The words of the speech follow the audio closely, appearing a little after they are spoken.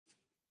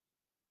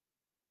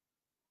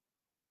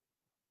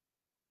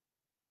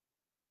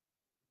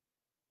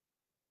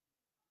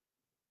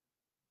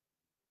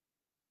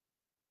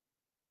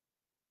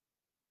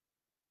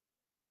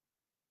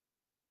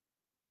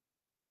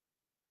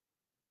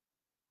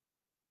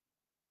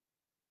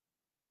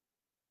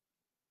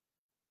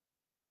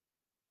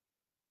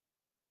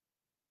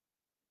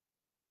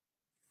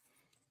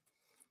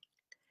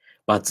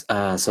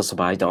សុខសប្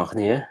បាយទាំងអស់គ្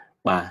នា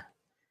បាទ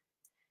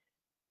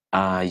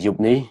យប់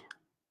នេះ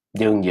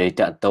យើងនិយាយ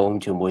តាក់ទង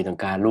ជាមួយនឹង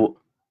ការលក់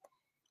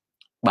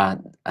បាទ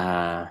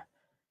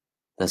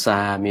ដោយសា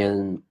រមាន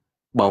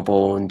បងប្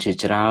អូនជា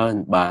ច្រើន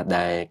បាទ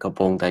ដែលកំ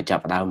ពុងតែចា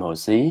ប់ផ្ដើមរក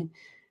ស៊ី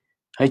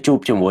ហើយជួប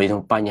ជាមួយនឹ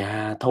ងបញ្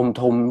ហា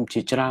ធំ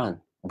ជាច្រើន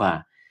បាទ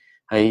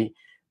ហើយ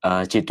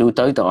ជាទូ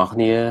ទៅទាំងអស់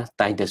គ្នា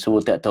តែងតែសួរ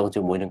តាក់ទង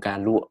ជាមួយនឹងការ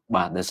លក់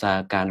បាទដោយសារ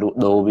ការលក់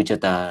ដូរវាជា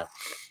តា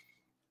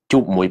ជួ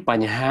បមួយប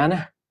ញ្ហា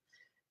ណា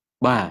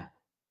បាទ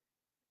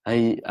ហើ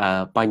យ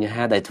បញ្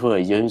ហាដែលធ្វើឲ្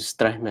យយើង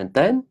stress មែន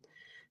ទែន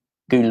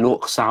គឺល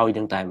ក់ខ្សោយ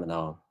នឹងតែម្ដ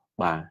ង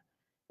បាទ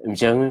អញ្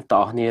ចឹង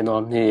តោះគ្នា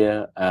នាំគ្នា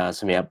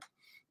សម្រាប់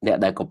អ្នក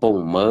ដែលកំពុង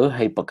មើល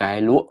ហើយបកកែ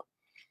លក់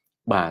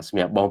បាទស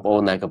ម្រាប់បងប្អូ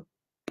នដែល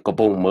កំ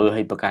ពុងមើល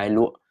ហើយបកកែល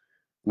ក់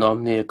នាំ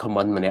គ្នា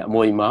comment ម្នាក់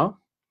មួយមក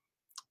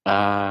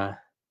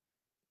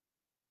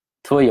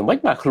ធ្វើយ៉ាងម៉េច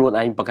បាទខ្លួន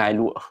ឯងបកកែ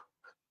លក់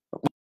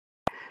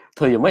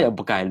ធ្វើយ៉ាងម៉េចឲ្យ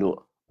បកកែលក់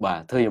បាទ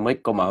ធ្វើយ៉ាងម៉េច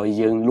កុំឲ្យ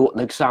យើងលក់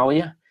នៅខ្សោយ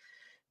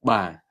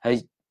បាទហើយ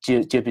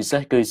ជាពិសេ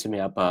សគឺសម្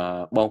រាប់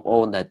បងប្អូ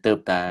នដែលទើប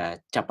តែ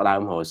ចាប់ផ្ដើម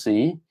រកស៊ី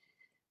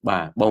បា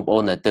ទបងប្អូ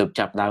នដែលទើប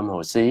ចាប់ផ្ដើមរ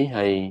កស៊ី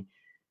ហើយ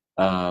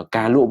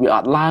ការលក់វាអ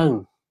ត់ឡើង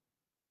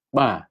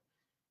បាទ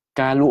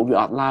ការលក់វា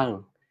អត់ឡើង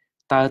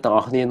តើទាំងអ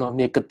ស់គ្នានាំ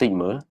គ្នាគិតតិច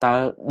មើលតើ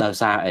ដោយ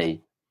សារអី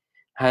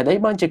ហេតុអី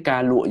បានជាកា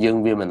រលក់យើង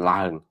វាមិន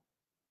ឡើង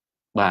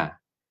បាទ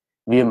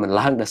វាមិន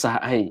ឡើងដោយសារ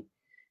អី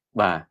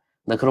បាទ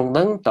នៅក្នុងហ្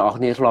នឹងទាំងអស់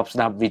គ្នាធ្លាប់ស្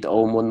ដាប់វីដេអូ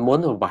មុន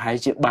ប្រហែល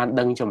ជាបាន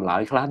ដឹងចម្លើ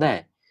យខ្លះដែរ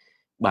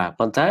បាទ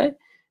ប៉ុន្តែ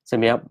ស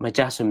ម្រាប់ម្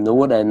ចាស់សំណួ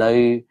រ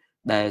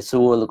ដែល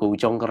សួរលោកគ្រូ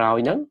ចុងក្រោយ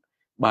ហ្នឹង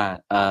បាទ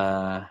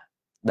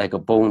ដែល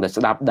កំពុងតែ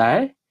ស្ដាប់ដែរ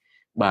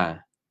បាទ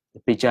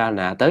ពិចារ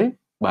ណាទៅ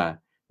បាទ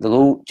លោកគ្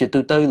រូជាទូ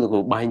ទៅលោកគ្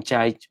រូបែង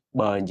ចែក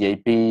បើនិយាយ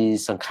ពី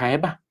សង្ខេប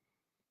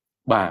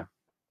បាទ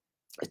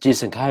ជា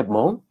សង្ខេបហ្ម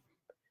ង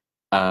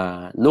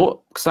លក់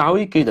ខ្សោយ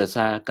គឺដោយ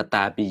សារកត្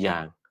តាពីរយ៉ា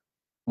ង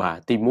បាទ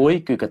ទី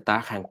1គឺកត្តា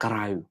ខាងក្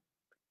រៅ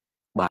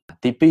បាទ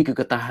ទី2គឺ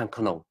កត្តាខាង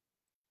ក្នុង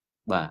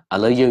បាទឥ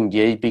ឡូវយើងនិ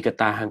យាយពីកត្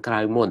តាខាងក្រៅ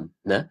មុន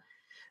ណា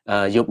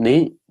យប់នេះ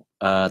ប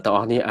ងប្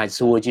អូនអាច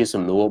សួរជា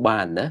សំណួរបា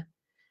នណា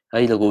ហើ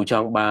យលោកគ្រូច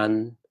ង់បាន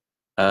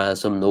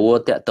សំណួរ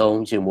តាក់ទង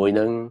ជាមួយ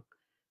នឹង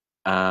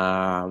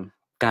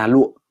ការល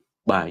ក់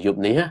បាទយ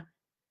ប់នេះ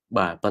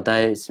បាទប៉ុន្តែ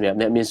សម្រាប់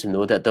អ្នកមានសំ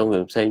ណួរតាក់ទងរឿ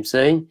ងផ្សេ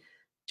ង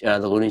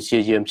លោកគ្រូនឹងព្យា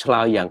យាមឆ្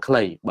លើយយ៉ាងខ្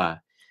លីបាទ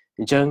អ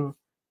ញ្ចឹង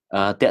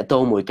តាក់ទ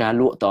ងមួយការ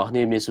លក់បងប្អូន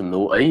មានសំ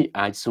ណួរអី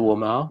អាចសួរ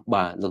មក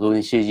បាទលោកគ្រូ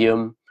នឹងព្យាយាម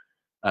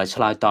ឆ្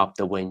លើយតប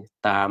ទៅវិញ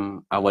តាម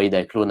អ្វី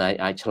ដែលខ្លួនឯង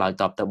អាចឆ្លើយ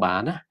តបទៅបា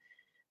នណា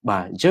បា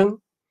ទអញ្ចឹង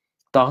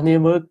តោះគ្នា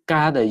មើល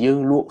ការដែលយើង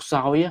លក់ខ្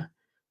សោយ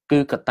គឺ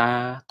កត្តា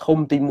ធំ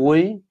ទី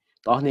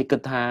1តោះគ្នាគិ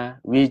តថា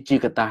វាជា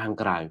កត្តាខាង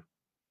ក្រៅ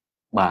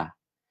បាទ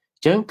អ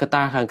ញ្ចឹងកត្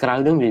តាខាងក្រៅ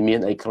នឹងវាមាន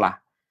អីខ្លះ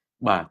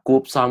បាទគួ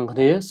បផ្សំគ្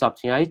នាសព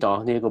ថ្ងៃតោះ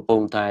គ្នាកំពុ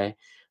ងតែ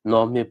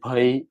នាំគ្នាភ័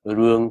យ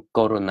រឿង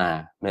កូវីដ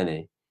 -19 មែនទេ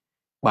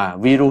បាទ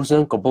វីរុសនឹ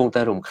ងកំពុង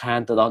តែរំខាន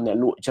ទៅដល់អ្នក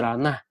លក់ច្រើន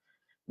ណាស់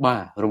បា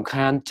ទរំ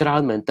ខានច្រើ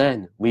នមែនទែន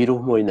វីរុស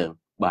មួយនឹង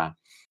បាទ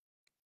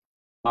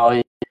ហើយ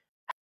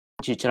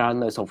ជាច្រើន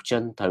នៅស្រុកចិ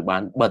នត្រូវបា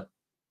នបិទ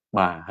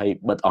បាទហើយ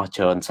បិទអស់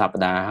ច្រើនសប្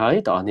តាហ៍ហើយ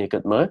តើអ្នកគិ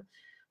តមើល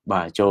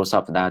បាទចូលស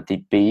ប្តាហ៍ទី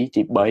2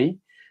ទី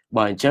3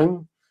បាទអញ្ចឹង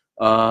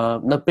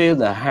នៅពេល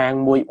ដែលហាង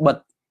មួយបិទ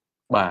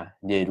បាទ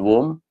និយាយរួ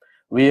ម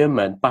វា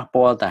មិនប៉ះ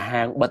ពាល់តែ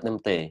ហាងបិទនឹង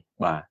ទេ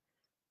បាទ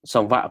ស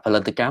ង្វាក់ផលិ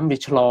តកម្មវា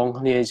ឆ្លង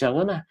គ្នាអញ្ចឹង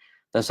ណា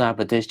ដោយសារ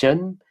ប្រទេសចិន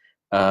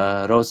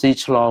រុស្ស៊ី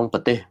ឆ្លងប្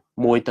រទេស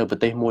មួយទៅប្រ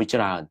ទេសមួយច្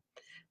រើន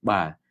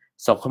បាទ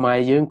ស្រុកខ្មែរ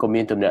យើងក៏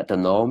មានទំនាក់ទំ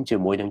នងជា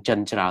មួយនឹងចិន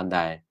ច្រើន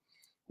ដែរ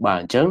បាទ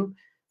អញ្ចឹង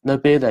នៅ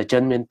ពេលដែលចិ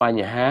នមានប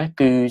ញ្ហា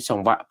គឺស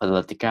ង្វាក់ផ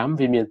លិតកម្ម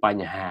វាមានប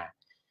ញ្ហា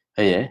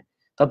ហើយ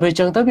តែពេលអញ្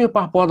ចឹងទៅវា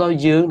ប៉ះពាល់ដល់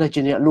យើងដែល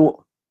ជាអ្នកលក់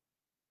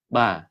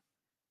បាទ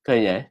ឃើញ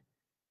ទេ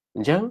អ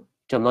ញ្ចឹង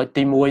ចំណុច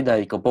ទី1ដែ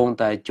លកំពុង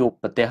តែជួប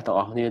ប្រទេសទាំង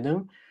អស់គ្នានឹង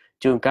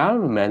ជួនកាល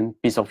មិនមែន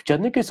ពីស្រុកចិន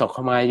ទេគឺស្រុក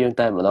ខ្មែរយើង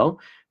តែម្ដង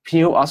ភ្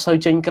ញៀវអត់សូវ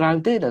ចេញក្រៅ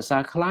ទេដោយសា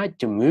រខ្លាច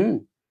ជំងឺ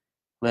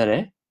មែនទេ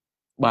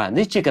បាទ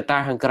នេះជាកត្តា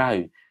ខាងក្រៅ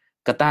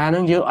កត្តាហ្នឹ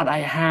ងយើងអត់អា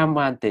ចហាម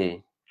បានទេ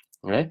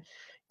ណា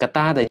កត្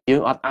តាដែលយើ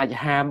ងអត់អាច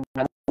ហាម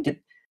បាន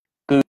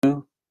គឺ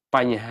ប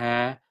ញ្ហា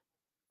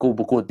គូ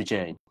ប្រកួតប្រ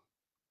ជែង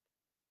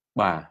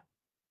បាទ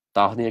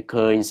តោះគ្នា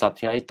ឃើញសប្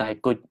តាហ៍តែ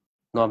គុជ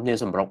នាំគ្នា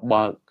សម្រុក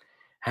បើក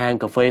ហាង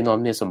កាហ្វេនាំ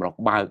គ្នាសម្រុក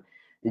បើក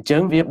អញ្ចឹ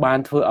ងវាបាន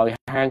ធ្វើឲ្យ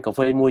ហាងកាហ្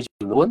វេមួយ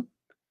ចំនួន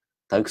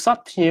ត្រូវខ្ស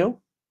ត់ភ្ញៀវ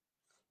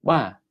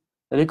បាទ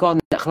ឬក៏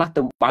អ្នកខ្លះ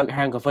ទៅបើក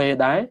ហាងកាហ្វេ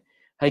ដែរ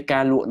ហើយកា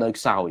រលក់នៅ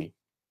ខ្សោយ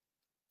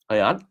ហើយ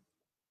អត់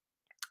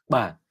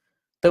បាទ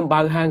ទៅបើ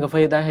កហាងកាហ្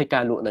វេដែរហើយកា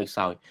រលក់នៅខ្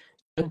សោយ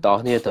អញ្ចឹងតោះ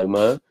គ្នាត្រូវ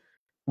មើល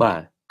បា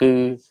ទគឺ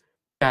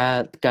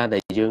ការដែ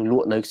លយើងល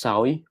ក់នៅខ្សោ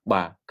យ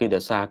បាទគឺដោ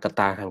យសារកត្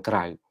តាខាងក្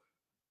រៅ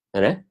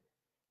ណា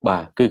បា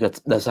ទគឺ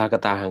ដោយសារក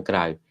ត្តាខាងក្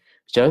រៅ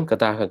អញ្ចឹងក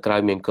ត្តាខាងក្រៅ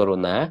មានកូវីដ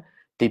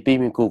 -19 ទី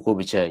2មានគូ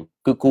ប្រជែង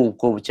គឺគូ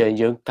ប្រជែង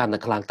យើងកាន់តែ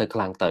ខ្លាំងទៅ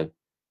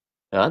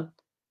អត់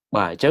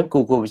បាទអញ្ចឹងគូ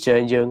ប្រជែង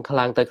យើងខ្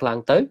លាំងទៅ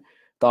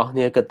តោះគ្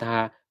នាគិតថា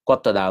គា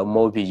ត់ទៅដើរ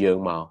ម៉ួយពីយើង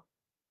មក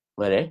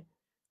មែនទេ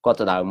គាត់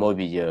ទៅដើរម៉ួយ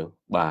ពីយើង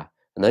បាទ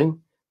ហ្នឹង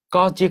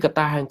ក៏ជាកត្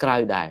តាខាងក្រៅ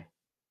ដែរ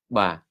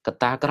បាទកត្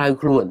តាក្រៅ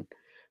ខ្លួន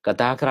កត្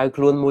តាក្រៅ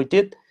ខ្លួនមួយ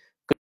ទៀត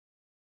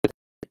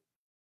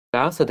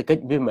cao sẽ cách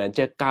vì mình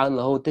chơi cao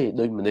là hô thì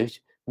đôi mình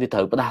đi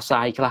thử đa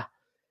sai kha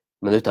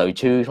mình đi thử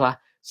chư kha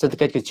sẽ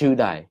cách cái chư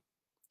đại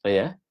vậy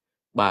á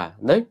bà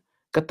đấy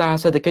cái ta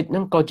sẽ cách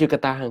nó coi chưa cái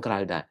ta hàng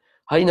cài đại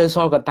hãy nơi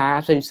so cái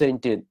ta xem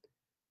tiền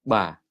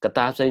bà cái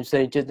ta xem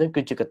trên nó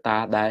cứ chưa cái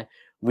ta đại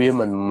vì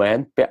mình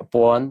mến bẹ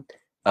pon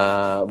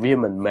vì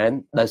mình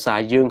mến đại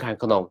sai dương hàng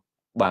con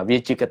bà vì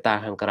chưa cái ta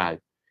hàng cài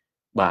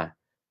bà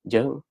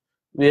chứ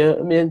vì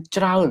miền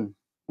trao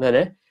này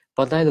đấy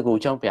còn tay là cụ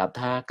trong bẹp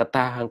tha cái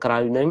ta hàng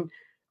cài nén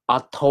ở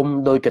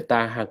thông đôi cái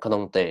ta hàng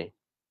con tệ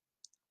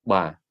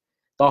bà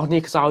ตอน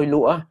นี้ซอย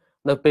ลัว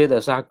ในปีแต่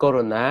ซาโค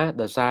วิดนะแ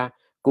ต่ซา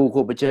กู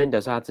ไปเจอแต่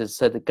ซาเ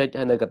ศรษฐกิจ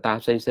ในกตา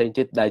เซ็ง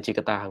จิตได้จีก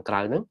ตาห่างไกล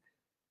นั้น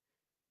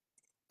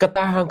กต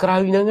าห่างไกล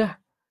นั้นอ่ะ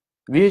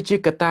วิจิ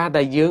กตาไ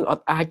ด้ยืงอด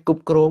ไอกุบ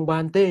กรงบา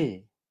นเต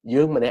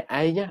ยืงมาในไอ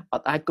เนี่ยอ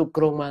ดไอกุบก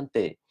รงบานเต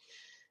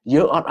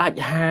ยืงอดไอ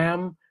หาม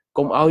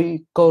กุมเอา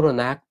โควิด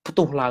นะ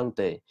ตุลางเ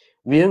ต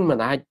เวียงมัน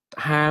ไอ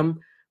หาม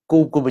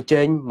กูไปเจ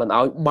อมันเอ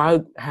าบ้า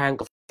ห่าง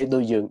กับโด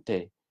ยยืงเต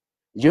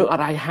ยืงอด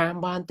ไอหาม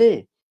บานเต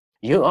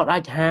dương ở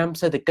đây ham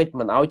sẽ kịch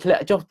mình áo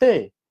lệ cho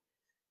tê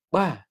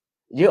ba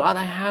dương ở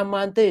đây ham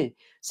man tê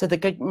sẽ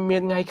kịch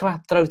miền ngay khác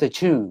trâu từ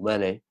chữ mà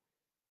này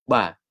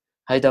ba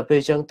hay tập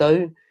về chân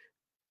tới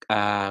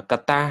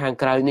kata hàng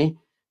cày ní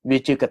vì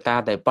chữ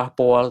kata tại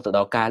Papua từ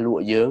đó ca lụa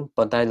dương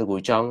bàn tay là của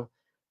trong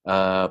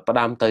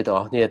Padam tới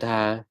đó như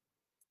tha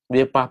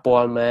vì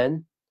Papua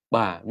men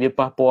ba vì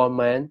Papua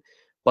men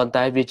bàn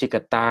tay vì chữ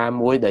kata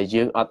muối đại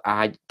dương ở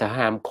ai ta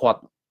ham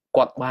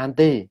quạt ban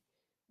tê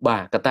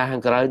ba kata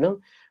hàng cày nó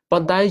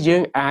bọn tay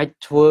dương ai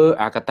thưa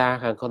cả ta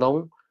hàng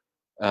không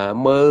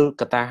mơ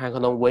cả ta hàng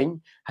không quên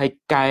hay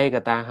cay cả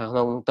ta hàng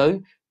không tới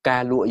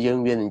ca lụa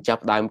dương viên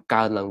chập đam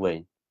cao lần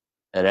vậy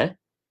đấy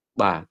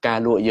bà ca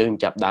lụa dương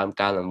chập đam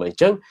cao lần vậy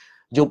chứ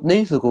dục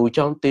ní sự cụ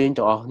trong tiên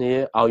cho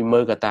ni oi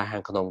mơ cả ta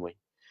hàng không vậy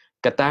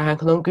cả ta hàng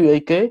không cứ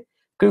ấy kế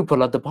cứ phải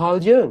là tập hao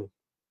dương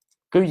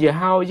cứ giờ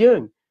hao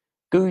dương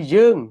cứ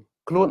dương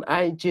luôn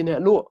ai trên hệ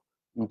lụa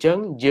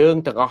chấn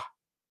dương tận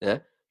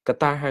cả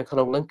ta hàng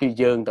không nó cứ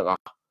dương tận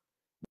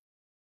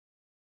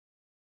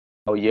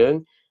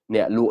dưỡng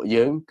nè lụa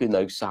dưỡng cứ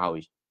nợ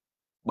sòi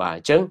bà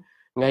chấn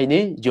ngày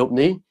ní dục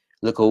ní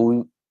là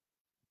cụ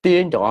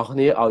tiên cho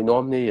ní oi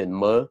nom ní hình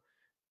mơ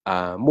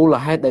mua là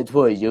hai đại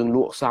thôi dưỡng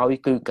lụa sòi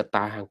cứ cả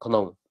ta hàng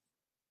không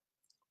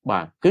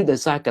bà cứ để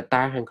sai cả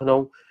ta hàng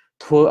không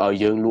thưa ở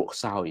dưỡng lụa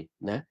sòi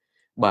nè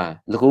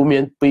bà là cụ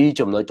miền pi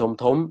chồng nội trong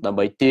thống đã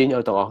bị tiên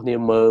ở tàu ní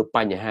mơ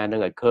pa nhà hà đang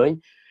ngày khơi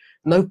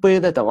nơi pi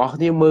tại tàu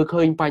ní mơ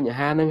khơi pa nhà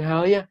hà đang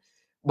hơi á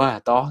bà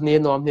tàu ní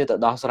nom ní tàu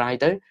đó sai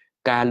tới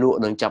ca lụa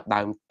នឹងចាប់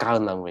ដើមកើន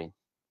ឡើងវិញ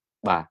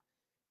បាទ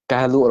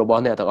ការលក់រប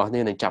ស់អ្នកទាំងអស់គ្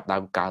នានឹងចាប់ដើ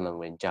មកើនឡើង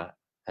វិញចា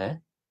ហ៎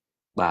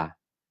បាទ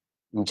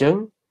អញ្ចឹង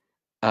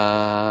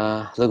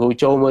លោកគ្រូ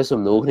ចូលមើល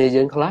សំណួរគ្នា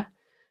យើងខ្លះ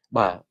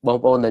បាទបង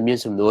ប្អូនដែលមាន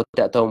សំណួរ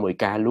តាក់ទងមួយ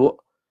ការលក់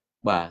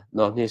បាទ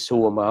នាំគ្នាសួ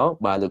រមក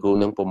បាទលោកគ្រូ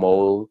នឹងប្រមូ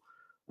ល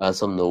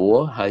សំណួរ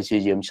ហើយព្យា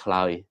យាមឆ្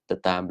លើយទៅ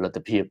តាមលទ្ធ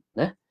ភាព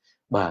ណា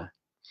បាទ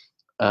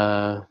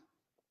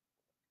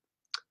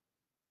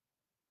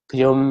ខ្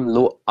ញុំល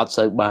ក់អត់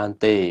សូវបាន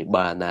ទេ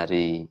បាទណា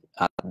រី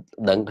អត់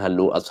ដឹងថាល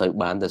ក់អត់សូវ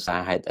បានទៅសារ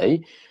ហេតុអី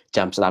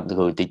ចាំស្ដាប់ទៅ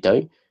តិចទៅ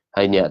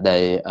ហើយអ្នកដែ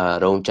ល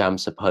រងចាំ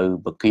សភៅ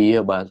បគា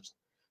បាទស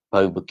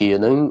ភៅបគា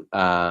ហ្នឹង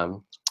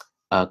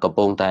កំ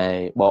ពុងតែ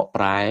បក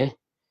ប្រែ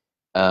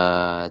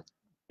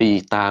ពី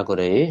តាកូ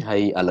រ៉េហើ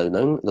យឥឡូវហ្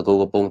នឹងលោកគ្រូ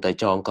កំពុងតែ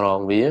ចងក្រង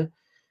វា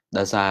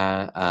ដោយសារ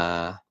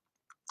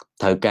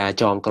ត្រូវការ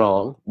ចងក្រ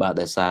ងបាទ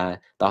ដោយសារ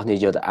តោះនេះ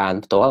យកទៅអាន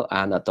ផ្ទាល់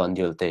អានអត់ទាន់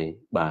យល់ទេ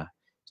បាទ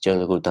ចឹង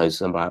លោកគ្រូត្រូវ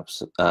សម្រាប់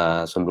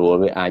សម្រួល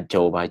វាអាច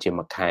ចូលvàoជា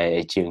មួយខែ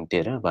អីជាងទៀ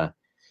តណាបាទ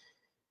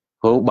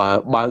គ្រូបើ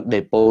កដេ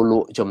ប៉ូល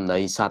ក់ចំណី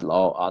សត្វល្អ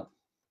អត់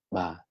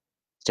បាទ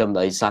ចំ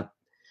ណីសត្វ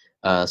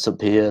សុ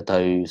ភាត្រូ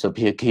វសុ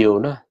ភាខៀវ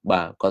ណា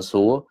បាទក៏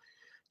សួរ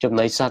ចំ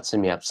ណីសត្វស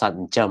ម្រាប់សត្វ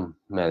ចិញ្ចឹម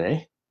មែនទេ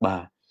បា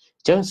ទ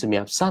ចឹងសម្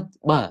រាប់សត្វ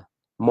បាទ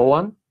មា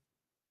ន់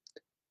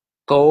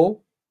គោ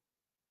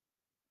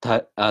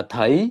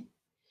ថៃ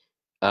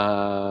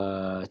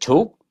ឈូ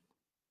ក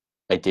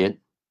អីទៀត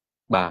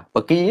បាទប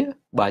កា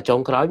បាទចុង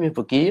ក្រោយមាន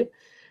បកា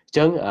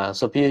ចឹង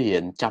សុភារៀ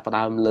នចាប់ផ្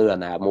ដើមលើអា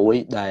ណាមួយ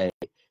ដែល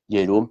និ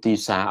យាយរួមទី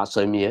ផ្សារអត់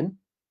សូវមាន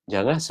អញ្ចឹ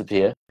ងណាសុ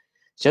ភា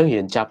ចឹងរៀ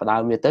នចាប់ផ្ដើ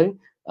មវាទៅ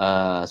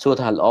សួរ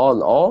ថាល្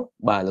អ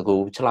បាទលោកគ្រូ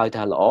ឆ្លើយ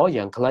ថាល្អ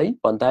យ៉ាងខ្លី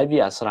ប៉ុន្តែវា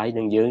អាស្រ័យ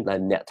នឹងយើងដែល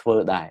អ្នកធ្វើ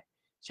ដែរ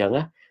អញ្ចឹង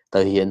ណាទៅ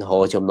រៀនរ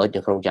កចំណុច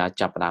នៅក្នុងការ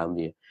ចាប់ផ្ដើម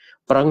វា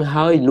ប្រឹង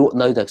ហើយលក់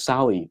នៅតែខ្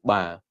សោយ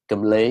បាទ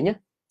កំលេងណា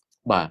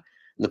បាទ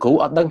លោកគ្រូ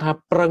អត់ដឹងថា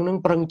ប្រឹងនឹង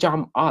ប្រឹងចំ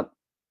អត់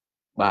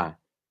បាទ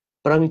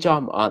ប្រឹង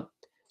ចំអត់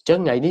ចឹង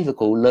ថ្ងៃនេះលោក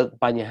គ្រូលើក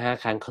បញ្ហា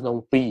ខាងក្នុង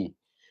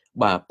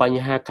2បាទប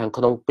ញ្ហាខាង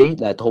ក្នុង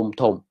2ដែល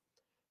ធំ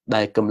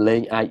ដែលកំលេ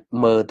ងអាច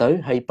មើលទៅ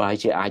ហើយប្រហែល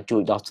ជាអាចជួ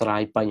យដោះស្រា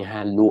យបញ្ហា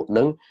លក់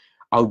នឹង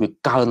ឲ្យវា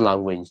កើនឡើង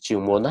វិញជាង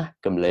មុនណា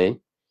កំលេង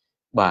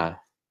បាទ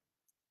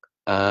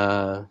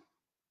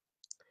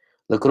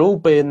លោកគ្រូ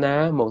ពេលណា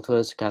មកធ្វើ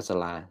សិក្ខាសា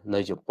លានៅ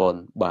ជប៉ុន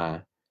បាទ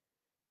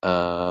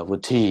វិ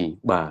ធី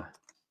បាទ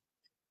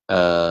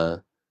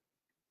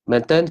មែ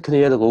នតើគ្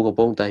នាលោកគ្រូកំ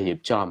ពុងតែរៀប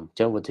ចំអញ្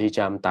ចឹងវិធី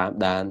ចាំតាម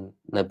ដាន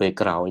នៅពេល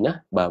ក្រោយណា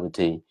បាទវិ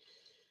ធី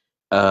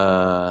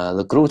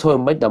លោកគ្រូធ្វើ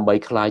មិនដើម្បី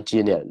ខ្លាយជា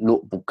អ្នកល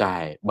ក់ពូកែ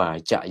បាទ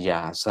ចយា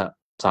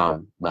សំ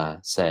បាទ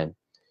សែម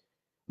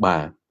បា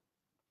ទ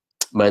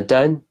មែន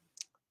តើ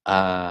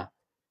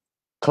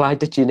ខ្លាយ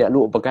ទៅជាអ្នកល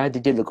ក់ពូកែទៅ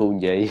ជាលោកគ្រូ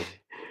និយាយ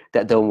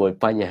តើទៅមួយ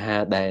បញ្ហា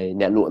ដែល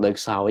អ្នកលក់នៅ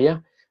ខ្សោយ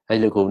ហើយ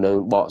លោកគ្រូនឹង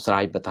បកស្រា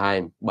យបន្ថែម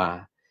បាទ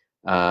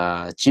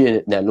ជា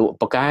អ្នកលក់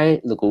ពូកែ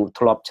លោកគ្រូ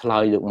ធ្លាប់ឆ្លើ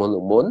យលើក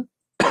មុន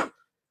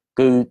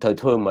គឺត្រូវ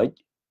ធ្វើមិន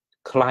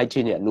ខ្លាយជា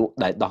អ្នកលក់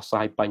ដែលដោះស្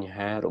រាយបញ្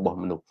ហារបស់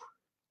មនុស្ស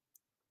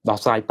ដោះ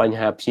ស្រាយបញ្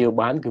ហាភ្ញៀវ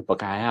បានគឺប្រ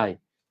កែហើយ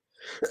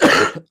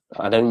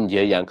អានឹងនិ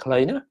យាយយ៉ាងខ្លី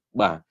ណា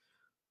បាទ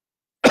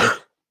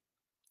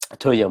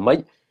ធ្វើយ៉ាងម៉េច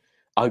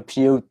ឲ្យភ្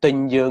ញៀវទិញ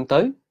យើង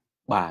ទៅ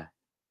បាទ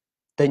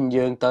ទិញ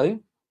យើងទៅ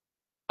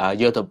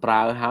យកទៅប្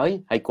រើហើយ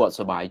គាត់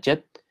សប្បាយចិត្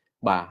ត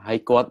បាទហើយ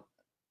គាត់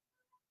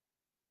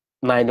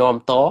ណែនាំ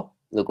ត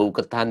លោកគ្រូ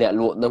គិតថាអ្នក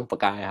លក់នឹងប្រ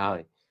កែហើយ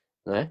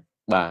ណា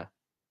បាទ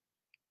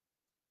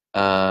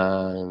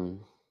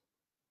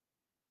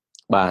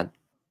បាទ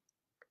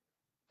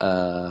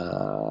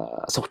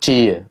សុខជា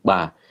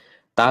បាទ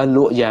តើល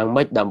ក់យ៉ាង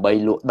ម៉េចដើម្បី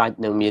លក់ដាច់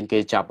នឹងមានគេ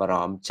ចាប់អារ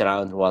ម្មណ៍ច្រើ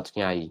នរាល់ថ្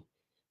ងៃ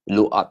ល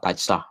ក់អត់ដា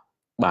ច់សោះ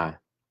បាទ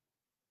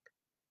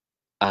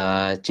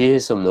ជា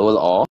សំណួរ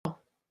ល្អ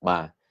បា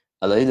ទ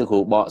ឥឡូវលោកគ្រូ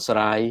បកស្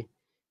រាយ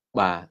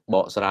បាទប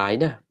កស្រាយ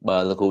ណាបើ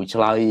លោកគ្រូឆ្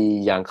លើយ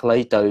យ៉ាងខ្លី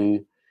ទៅ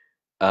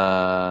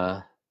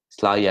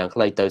ឆ្លើយយ៉ាងខ្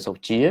លីទៅសុខ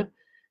ជា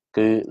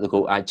គឺលោកគ្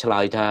រូអាចឆ្លើ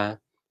យថា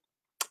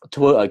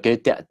ធ្វើឲ្យគេ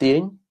តាក់ទាញ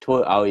ធ្វើ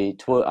ឲ្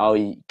យ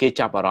គេ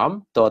ចាប់អារម្មណ៍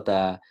តើ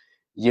តា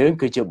យើង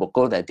គឺជាបុគ្គ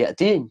លដែលតាក់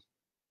ទាញ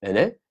ឃើញ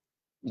ទេ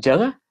អញ្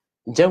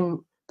ចឹង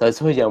ត្រូវ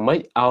ធ្វើយ៉ាងម៉េច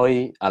ឲ្យ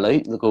ឥឡូវ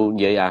លោកគ្រូ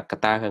និយាយអាក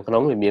ត្តាខាងក្នុ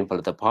ងវាមានផ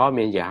លិតផល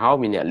មានយីហោ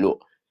មានអ្នកលក់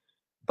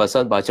បើសិ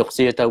នបើចុក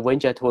សៀទៅវិញ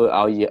ចេះធ្វើ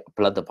ឲ្យផ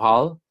លិតផ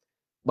ល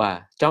បាទ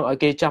ចង់ឲ្យ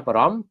គេចាប់អា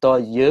រម្មណ៍តើ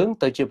យើង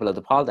ទៅជាផលិត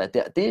ផលដែល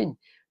តាក់ទាញ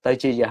ទៅ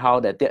ជាយីហោ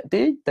ដែលតាក់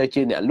ទាញទៅ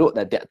ជាអ្នកលក់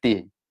ដែលតាក់ទាញ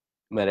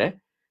មែនទេ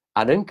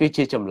អានឹងគឺ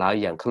ជាចម្លើយ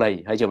យ៉ាងខ្លី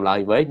ហើយចម្លើយ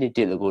វិញនេះ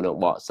ទៀតលោកគ្រូនឹង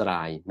បកស្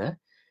រាយណា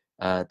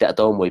តាក់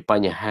ទងមួយប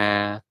ញ្ហា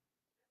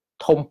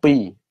ធំពីរ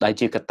ដែល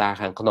ជាកត្តា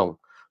ខាងក្នុង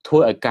ធ្វើ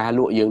ឲ្យការល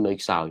ក់យើងនៅ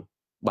ខ្សោយ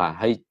បាទ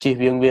ហើយជិះ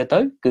វៀងវាទៅ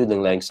គឺនឹង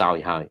ឡើងខ្សោយ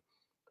ហើយ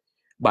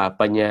បាទ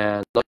បញ្ញា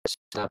ដូច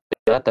ថាពេ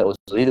លទៅអូ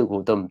ស្ត្រាលីលោកគ្រូ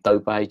ទៅ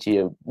ប្រហែលជា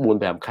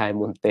 4-5 ខែ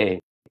មុនទេ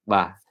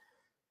បាទ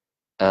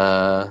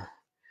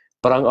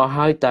ប្រឹងអស់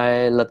ហើយតែ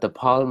លទ្ធ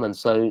ផលមិន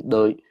សូវ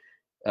ដូច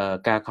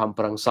ការខំ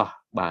ប្រឹងសោះ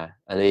បាទ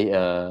អានេះ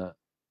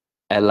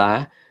អេឡា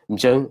អ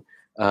ញ្ចឹង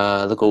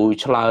លោកគ្រូ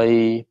ឆ្លើយ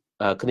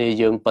គ្នា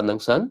យើងប៉ុណ្្នឹង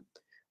សិន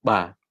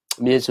បាទ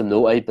មានសំណួ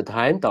រអីបន្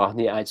ថែមតើ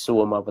អ្នកអាចសួ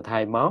រមកបន្ថែ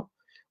មមក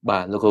បា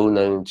ទលោកគ្រូ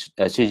នឹង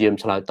ព្យាយាម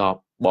ឆ្លើយតប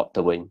បក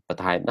ទៅវិញប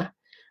ន្ថែមណា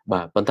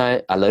បាទប៉ុន្តែ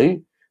ឥឡូវ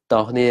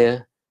តើអ្នក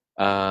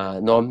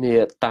នាំគ្នា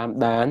តាម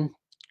ដាន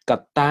ក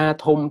ត្តា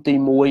ធំទី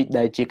1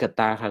ដែលជាកត្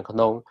តាខាងក្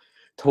នុង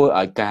ធ្វើ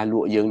ឲ្យការល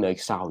ក់យើងនៅ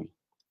ខ្សោយ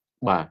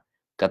បាទ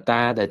កត្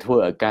តាដែលធ្វើ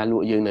ឲ្យការល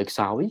ក់យើងនៅខ្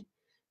សោយ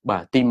បា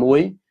ទទី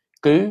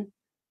1គឺ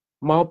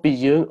មកពី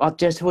យើងអត់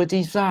ចេះធ្វើទី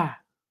ផ្សារ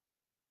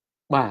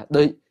បាទ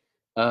ដូច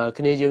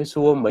គ្នាយើង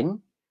សួរមិញ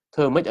ធ្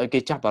វើមិនឲ្យគេ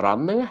ចាប់អារម្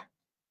មណ៍ហ្នឹងណា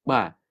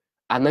បាទ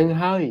អានឹង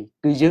ហើយ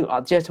គឺយើងអ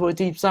ត់ចេះធ្វើ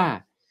ទីផ្សារ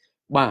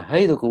បាទហើ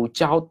យលោកគ្រូ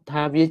ចោទ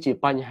ថាវាជា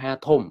បញ្ហា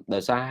ធំដោ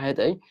យសារហេតុ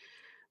អី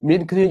មា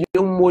នគ្នា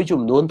យើងមួយ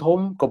ចំនួនធំ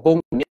កំពុង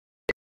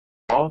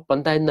ប៉ុ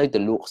ន្តែនៅតែ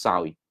លក់ខ្សោ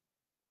យ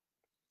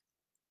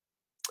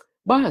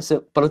បាទ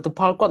ផលិតផ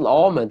លគាត់ល្អ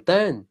មែន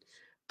ទែន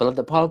ផលិត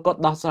ផលគាត់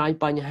ដោះស្រាយ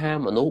បញ្ហា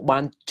មនុស្សបា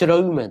នជ្រៅ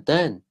មែន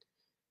ទែន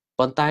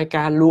ប៉ុន្តែ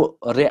ការលក់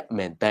រាក់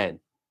មែនទែន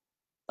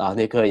តើ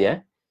នេះឃើញទេ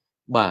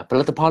បាទផ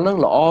លិតផលហ្នឹង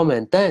ល្អមែ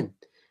នទែន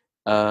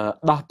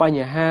ដោះប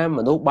ញ្ហាម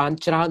នុស្សបាន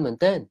ច្រើនមែន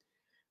ទែន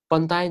ប៉ុ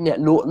ន្តែអ្នក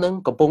លក់ហ្នឹង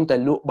កំពុងតែ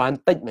លក់បាន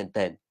តិចមែន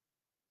ទែន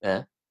ណា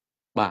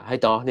បាទហើយ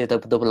តើនេះទៅ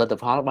បន្ទោសផលិត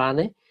ផលបាន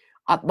ទេ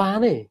អត់បាន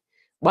ទេ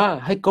បាទ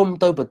ហើយកុំ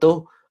ទៅបន្ទោស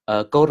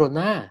កូវី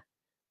ដ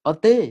អ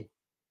ត់ទេ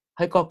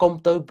ហើយក៏កុំ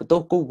ទៅបន្ទោស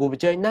គូប្រ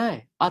ជែងដែរ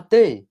អត់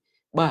ទេ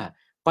បាទ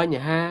ប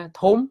ញ្ហា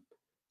ធំ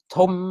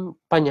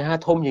បញ្ហា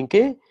ធំជាង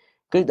គេ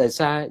គឺដោយ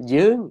សារ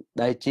យើង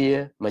ដែលជា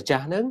ម្ចា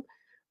ស់ហ្នឹង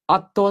អ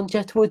ត់ទាន់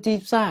ចេះធ្វើទី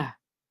ផ្សារ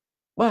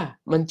បាទ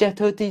មិនចេះ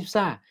ធ្វើទីផ្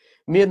សារ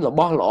មានរ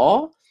បស់ល្អ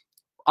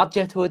អត់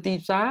ចេះធ្វើទី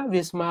ផ្សារ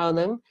វាស្មើ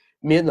នឹង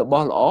មានរប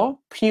ស់ល្អ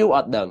ភៀវអ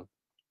ត់ដឹង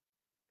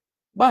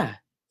បាទ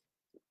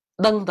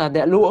ដឹងតែ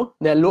អ្នកល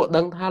ក់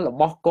ដឹងថារ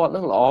បស់គាត់នឹ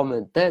ងល្អមែ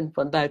នទែន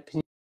ប៉ុន្តែភ្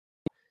ញៀ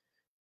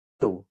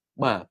វ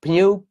បាទភ្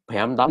ញៀវ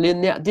 5-10 លាន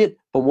អ្នកទៀត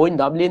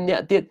 6-10 លានអ្ន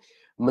កទៀត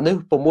មនុស្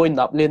ស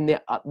 6-10 លានអ្នក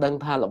អត់ដឹង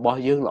ថារបស់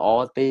យើងល្អ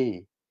ទេ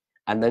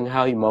អានឹង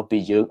ហើយមកពី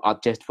យើងអ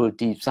ត់ចេះធ្វើ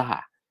ទីផ្សារ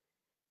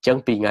អញ្ចឹង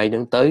ពីថ្ងៃហ្នឹ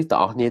ងទៅតើ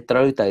អស់គ្នាត្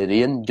រូវតែ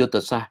រៀនយុទ្ធ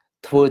សាស្ត្រ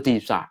ធ្វើទី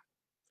ផ្សារ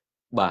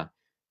បាទ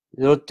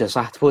យុទ្ធ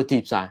សាស្ត្រធ្វើទី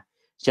ផ្សារ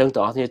អញ្ចឹងតើ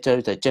អស់គ្នាត្រូវ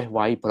តែចេះ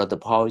វាយផលិត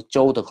ផល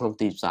ចូលទៅក្នុង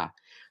ទីផ្សារ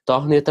តើអ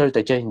ស់គ្នាត្រូវ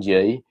តែចេះនិ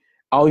យាយ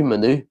ឲ្យម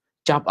នុស្ស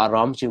ចាប់អារ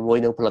ម្មណ៍ជាមួយ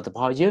នឹងផលិតផ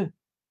លយើង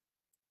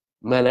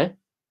មែនទេ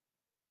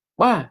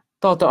បា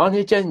ទតើអស់គ្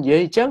នាចេះនិយា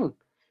យអញ្ចឹង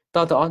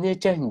តើអស់គ្នា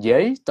ចេះនិយា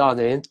យតើ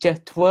ចេះ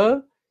ធ្វើ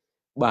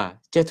បាទ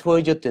ចេះធ្វើ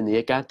យុទ្ធនា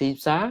ការទី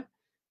ផ្សារ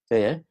ឃើ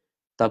ញទេ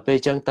តើពេល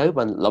អញ្ចឹងទៅ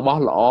បើរបស់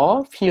ល្អ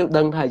ភ្ញៀវ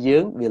ដឹងថាយើ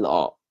ងវាល្អ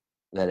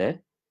ណា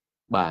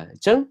បាទអ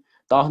ញ្ចឹង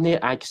តើអ្នក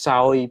អាចខ្សោ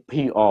យ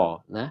PR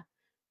ណា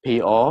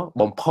PR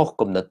បំផុស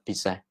គំនិតពិ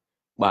សេស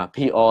បាទ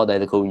PR ដែល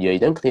លោកគ្រូនិយាយ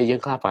ហ្នឹងគ្នាយើ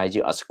ងខ្លះប្រហែលជា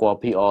អត់ស្គាល់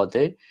PR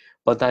ទេ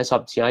ប៉ុន្តែស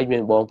ពថ្ងៃមា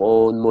នបងប្អូ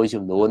នមួយ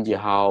ចំនួនជា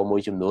ហៅមួ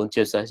យចំនួន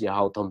ជាពិសេសជា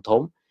ហៅធំ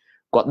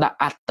គាត់ដាក់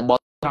អត្ថបទ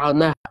ច្រើន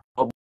ណាស់ក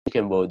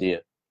ម្ពុជា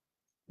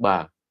បា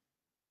ទ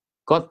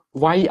គាត់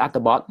វាយអត្ថ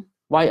បទ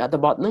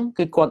ហ្នឹង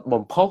គឺគាត់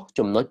បំផុស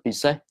ចំណុចពិ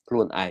សេសខ្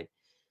លួនឯង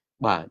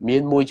បាទមា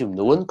នមួយចំ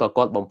នួនក៏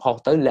គាត់បំផុស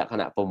ទៅលក្ខ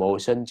ណៈ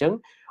promotion អញ្ចឹង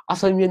អត់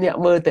សូវមានអ្នក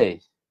មើលទេ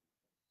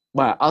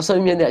បាទអត់សូវ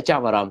មានអ្នកចា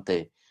ប់អារម្មណ៍ទេ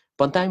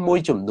ប៉ុន្តែមួយ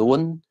ចំនួន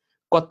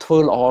គាត់ធ្វើ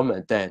ល្អមែ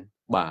នតើ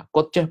បាទ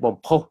គាត់ចេះបំ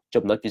ផុស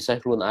ចំណុចពិសេស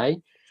ខ្លួនឯង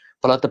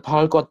ផលិតផ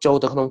លគាត់ចូល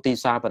ទៅក្នុងទី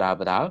ផ្សារប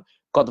ដា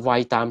គាត់វាយ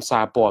តាមសា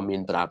រព័ត៌មា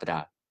នបដា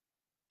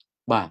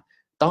បាទ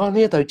តោះ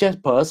នេះត្រូវចេះ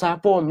ប្រើសារ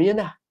ព័ត៌មាន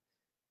ណា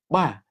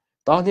បាទ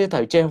តោះនេះត្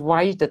រូវចេះវា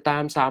យទៅតា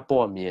មសារព័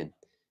ត៌មាន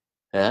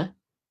ហ៎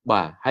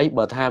បាទហើយ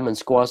បើថាមិន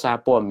ស្គាល់សារ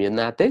ព័ត៌មាន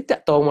ណាទេតា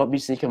ក់ទងមក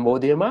Business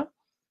Cambodia មក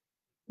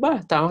បាទ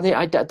តោះនេះ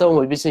អាចតាក់ទងម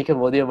ក Business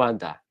Cambodia បាន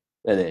តា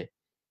ទេ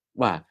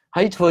បាទ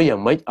ហើយធ្វើយ៉ាង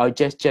ម៉េចឲ្យ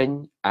ចេះចេញ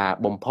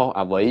បំផុស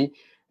អ្វី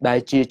ដែល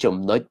ជាចំ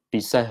ណុច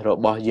ពិសេសរ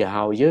បស់យី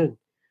ហោយើង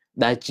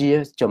ដែលជា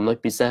ចំណុច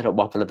ពិសេសរប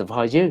ស់ផលិតផ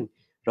លយើង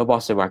រប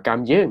ស់សេវាក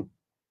ម្មយើង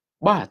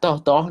បាទ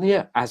តោះនេះ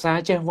អាសា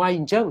ចេះវាយ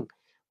អញ្ចឹង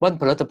មិន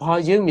ផលិតផល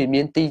យើង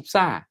មានទីផ្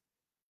សារ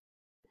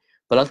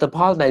ផលិតផ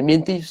លដែលមាន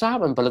ទីផ្សារ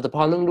មិនផលិតផ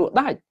លនឹងលក់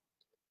ដាច់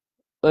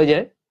ឃើញទេ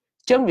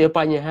អញ្ចឹងវាប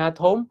ញ្ហា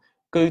ធំ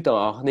គឺទាំង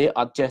អស់គ្នាអ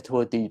ត់ចេះធ្វើ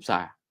ទីផ្សា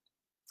រ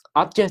អ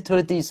ត់ចេះធ្វើ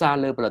ទីផ្សារ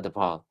លើផលិតផ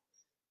ល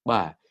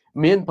បាទ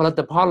មានផលិត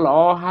ផលល្អ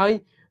ហើយ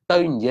ទៅ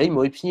និយាយ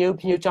មួយភ្ញៀ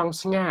វចង់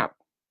ស្ងាប់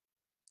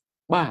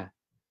បាទ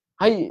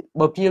ហើយ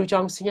បើភ្ញៀវច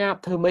ង់ស្ងាប់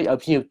ធ្វើម៉េចឲ្យ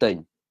ភ្ញៀវទិញ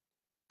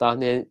តោះ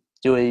នេះ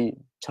ជួយ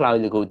ឆ្លើយ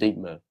លោកគ្រូតិច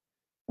មើល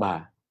បា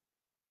ទ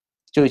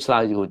ជួយឆ្លើ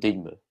យលោកគ្រូតិច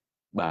មើល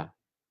បាទ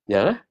អញ្ចឹ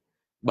ងណា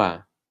បាទ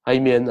ហើយ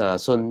មាន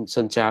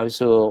សុនចៅ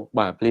សួរ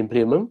បាទព្រាមហ្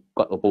នឹង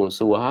គាត់កំពុង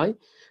សួរហើយ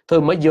ធ្វើ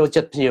ម៉េចយក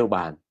ចិត្តភ្ញៀវ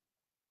បាន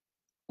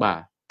បាទ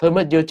ធ្វើ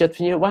ម៉េចយកចិត្ត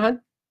ភ្ញៀវបាន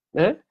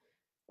ណា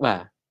បា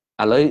ទ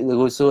ឥឡូវលោក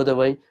គ្រូសួរទៅ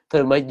វិញធ្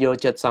វើម៉េចយក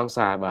ចិត្តសង្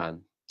សារបាន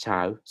ឆៅ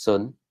សុ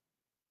ន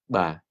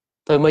បាទ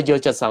ធ្វើម៉េចយក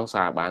ចិត្តសង្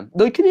សារបាន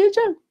ដូចគ្នាអញ្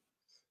ចឹង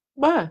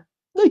បាទ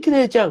ដូចគ្នា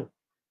អញ្ចឹង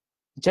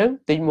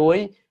ទី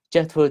1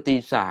ចេះធ្វើទី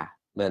ផ្សារ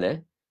មែនទេ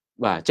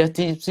បាទចេះ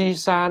ទី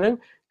ផ្សារហ្នឹង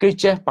គឺ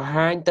ចេះបង្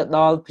ហាញទៅដ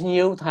ល់ភ្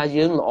ញៀវថា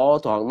យើងល្អ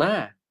ត្រង់ណា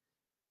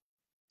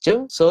អញ្ចឹង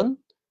សុន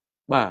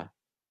បាទ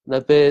នៅ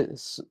ពេល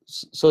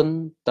សុន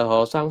ទៅរ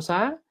កសង្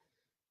សារ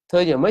ធ្វើ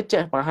យ៉ាងម៉េច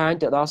ចេះបង្ហាញ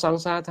ទៅដល់ស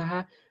ង្សារថា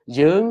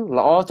យើង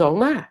ល្អត្រង់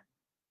ណា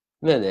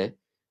មែនទេ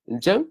អ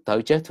ញ្ចឹងត្រូវ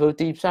ចេះធ្វើ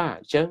ទីផ្សារ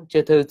អញ្ចឹង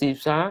ចេះធ្វើទី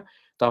ផ្សារ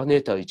តោះនេះ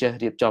ត្រូវចេះ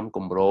រៀបចំគ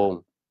ម្រោង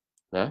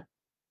ណា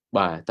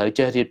បាទត្រូវ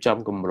ចេះរៀបចំ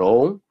គម្រោ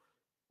ង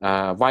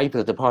វាយផ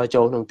លិតផល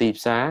ចូលក្នុងទី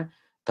ផ្សារ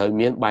ត្រូវ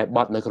មានបែបប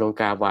ទនៅក្នុង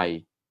ការវាយ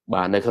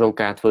បាទនៅក្នុង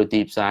ការធ្វើ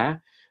ទីផ្សារ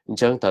អញ្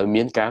ចឹងត្រូវ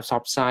មានការផ្ស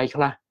ព្វផ្សាយ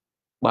ខ្លះ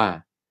បាទ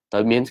ត្រូ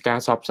វមានការ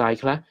ផ្សព្វផ្សាយ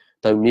ខ្លះ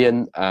ត្រូវមាន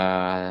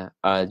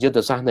យុទ្ធ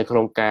សាស្ត្រនៅក្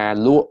នុងការ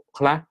លក់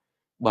ខ្លះ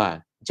បាទ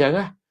អញ្ចឹង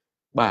ណា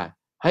បាទ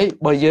ហើយ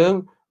បើយើង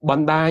ប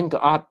ណ្ដាញក៏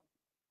អត់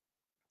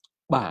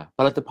បាទផ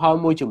លិតផល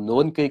មួយចំនួ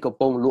នគេកំ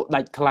ពុងលក់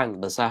ដាច់ខ្លាំង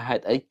ដោយសារហេ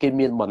តុអីគេ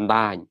មានបណ្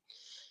ដាញ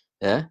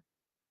ណា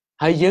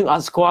ហើយយើងអ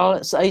ត់ស្គាល់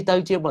ស្អីទៅ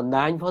ជាបណ្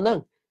ដាញផងហ្នឹង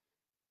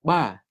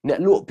បាទអ្នក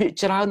លក់ភាគ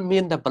ច្រើនមា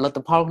នតែផលិត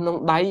ផលក្នុង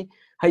ដៃ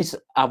ហើយ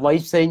អ្វី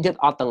ផ្សេងទៀត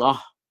អត់ទាំងអ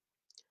ស់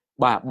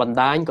បាទបណ្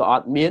ដាញក៏អ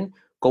ត់មាន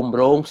គម្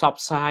រោងផ្សព្វ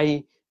ផ្សាយ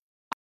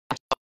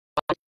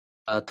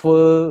ធ្វើ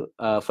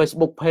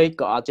Facebook page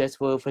ក៏អត់ចេះ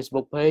ធ្វើ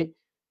Facebook page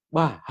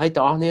បាទហើយ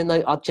ទាំងអស់គ្នានៅ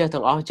អត់ចេះ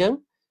ទាំងអស់អញ្ចឹង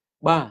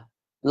បាទ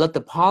លទ្ធ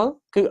ផល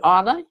គឺអ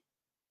ត់ហើយ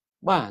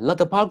បាទលទ្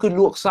ធផលគឺ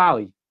លក់ខ្សោយ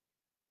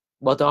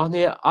បើទាំងអស់គ្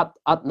នា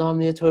អត់នាំ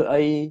គ្នាធ្វើ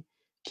អី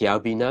ក្រៅ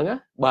ពីហ្នឹង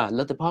បាទល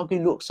ទ្ធផលគឺ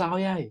លក់ខ្សោយ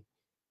ហើយ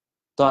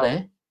តោះណា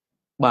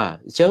បាទ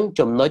អញ្ចឹង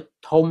ចំណុច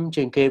ធំ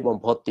ជាងគេបំ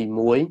ផុតទី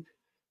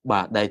1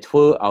បាទដែលធ្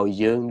វើឲ្យ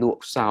យើងលក់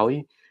ខ្សោយ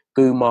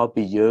គឺមក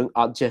ពីយើងអ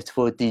ត់ចេះធ្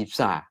វើទីផ្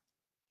សារ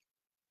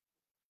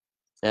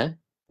ណា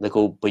លោកគ្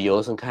រូបញ្យ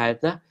ល់សង្ខេប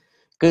ណា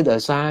គឺដោ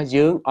យសារ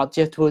យើងអត់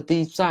ចេះធ្វើទី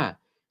ផ្សារ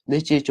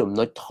នេះជាចំ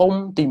ណុចធំ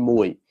ទី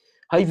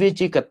1ហើយវា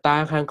ជាកត្តា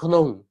ខាងក្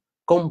នុង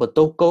កុំបន្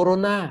ទោសកូវី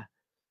ដ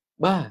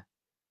បាទ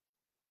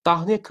តោះ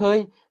នេះឃើញ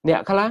អ្ន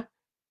កខ្លះ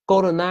កូ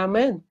វីដ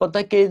មែនប៉ុន្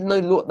តែគេនៅ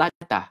លក់ដា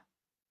ច់តា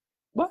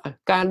បាទ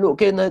ការលក់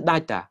គេនៅដា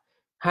ច់តា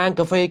ហាង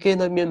កាហ្វេគេ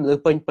នៅមានមនុស្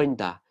សពេញ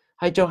តា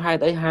ហើយចុះហេ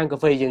តុអីហាងកា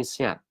ហ្វេយើងស្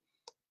ងាត់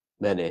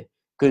មែនទេ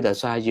គឺដោយ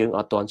សារយើងអ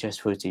ត់ទាន់ចេះ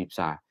ធ្វើទីផ្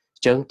សារអ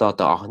ញ្ចឹងតើ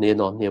តើអស់គ្នា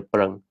នាំគ្នាប្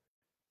រឹង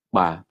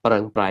បាទប្រឹ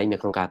ងប្រែងនៅ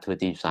ក្នុងការធ្វើ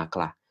ទីផ្សារខ្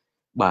លះ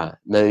បាទ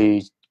នៅ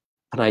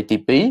ផ្នែកទី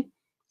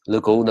2លោ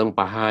កគ្រូនឹង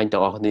បង្ហាញទៅ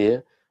អស់គ្នា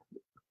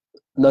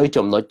នៅ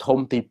ចំណុចធំ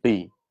ទី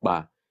2បា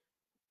ទ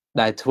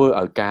ដែលធ្វើ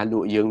ឲ្យការល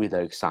ក់យើងវា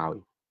ទៅខ្សោយ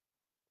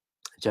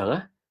អញ្ចឹងណា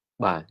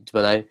បាទ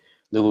ប៉ុន្តែ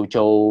លោកគ្រូ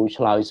ចូល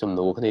ឆ្លើយសំ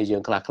ណួរគ្នាយើ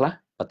ងខ្លះ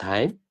បន្ថែ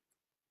ម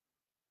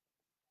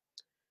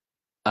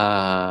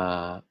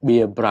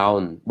Beer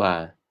Brown បា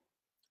ទ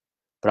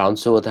Brown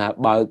សួរថា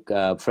បើក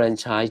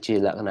franchise ជា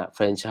លក្ខណៈ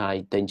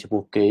franchise ទិញចំ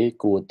ពោះគេ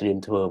គួរត្រៀម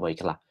ធ្វើអ្វី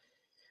ខ្លះ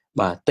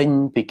បាទទិញ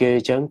ពីគេ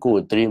អញ្ចឹងគួរ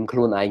ត្រៀមខ្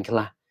លួនឯងខ្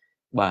លះ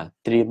បាទ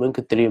ត្រៀមហ្នឹង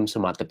គឺត្រៀមស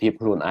មត្ថភាព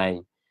ខ្លួនឯង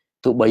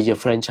ទោះបីជា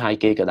franchise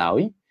គេក៏ដោយ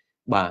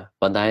បាទ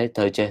ប៉ុន្តែ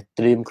ត្រូវចេះ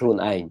ត្រៀមខ្លួន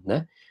ឯងណា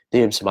ត្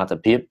រៀមសមត្ថ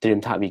ភាពត្រៀម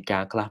ថវិកា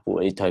ខ្លះពួក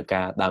អីត្រូវ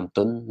ការដើម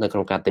ទុននៅក្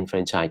នុងការទិញ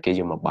franchise គេ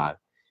យកមកបើក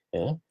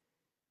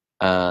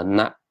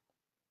ណាក់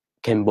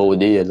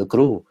Cambodia លោកគ្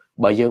រូ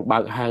បើយើងបើ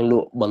កហាងល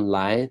ក់បន្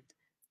លែ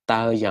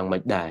តើយ៉ាងម៉េ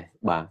ចដែរ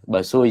បាទបើ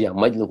សួរយ៉ាង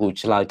ម៉េចលោកគ្រូ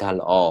ឆ្លើយថា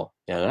ល្អអ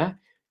ញ្ចឹងណា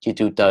ជា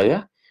ទូទៅ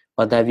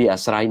ប៉ុន្តែវាអា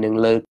ស្រ័យនឹង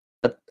លើ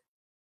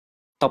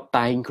តុប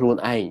តែងខ្លួន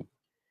ឯង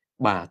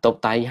បាទតុប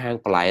តែងហាង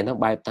បន្លែហ្នឹង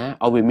បែបណា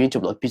ឲ្យវាមាន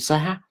ចំណុចពិសេ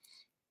ស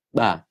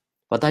បាទ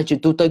ប៉ុន្តែជា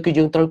ទូទៅគឺ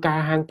យើងត្រូវការ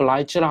ហាងបន្លែ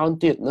ច្រើន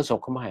ទៀតនៅស្រុក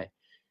ខ្មែរ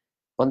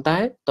ប៉ុន្តែ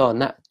តើ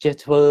អ្នកចេះ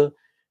ធ្វើ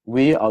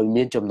វាឲ្យ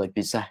មានចំណុច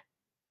ពិសេស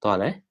តើ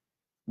ណា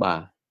បា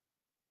ទ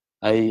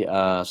ហើយ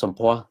សម្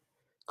ផស្ស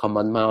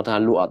comment មកថា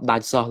លក់អត់ដា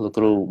ច់សោះលោក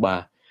គ្រូបា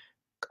ទ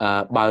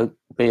បើក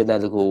ពេលដែល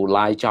លោកគ្រូ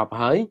live ចប់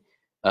ហើយ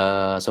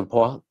សម្ផ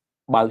ស្ស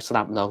បើកស្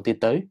ដាប់ម្ដងទៀត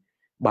ទៅ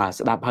បាទ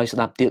ស្ដាប់ហើយស្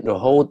ដាប់ទៀតរ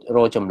ហូតរ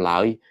កចម្លើ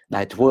យ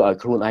ដែលធ្វើឲ្យ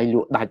ខ្លួនឯងល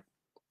ក់ដាច់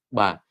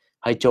បាទ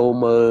ហើយចូល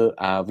មើល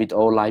វីដេ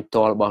អូ live ផ្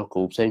ទាល់របស់គ្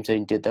រូផ្សេង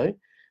ទៀតទៅ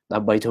ដើ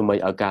ម្បីធ្វើម៉េច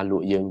ឲ្យការល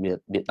ក់យើង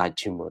វាដាច់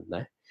ជាងមុន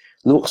ណា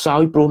លក់ខ្សោ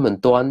យព្រោះមិន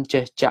ទាន់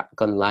ចេះចាក់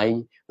កន្លែង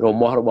រ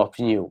មាស់របស់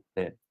ភ្ញៀវ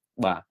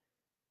បាទ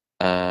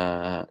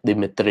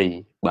Dimitri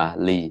បាទ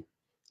លី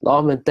ល្អ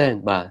មែនតើ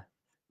បាទ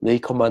លី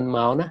comment ម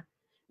កណា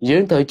យើ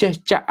ងត្រូវចេះ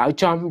ចាក់ឲ្យ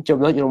ចំចំ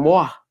ណុចរមា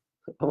ស់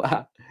បា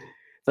ទ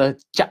ទៅ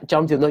ចាក់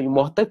ចំចំណុចរ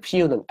មាស់ទៅភ្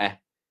ញៀវនឹង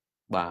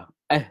បាទ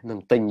នឹង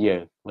ទិញយើ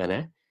ងមែនណា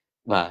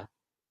បាទ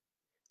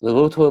លោ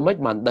កធ្វើម៉េច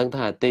បានដឹង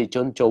ថាអតិថិជ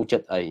នចូលចិ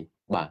ត្តអី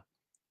បាទ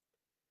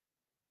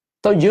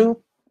តើយើង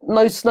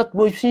នៅស្និទ្ធ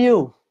មួយភ្ញៀវ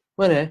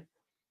មែនទេ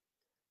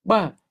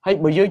បាទហើយ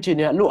បើយើងជា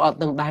អ្នកលក់អត់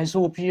ដឹងដែរ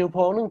សួរភ្ញៀវផ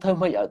ងនឹងធ្វើ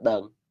ម៉េចឲ្យដឹ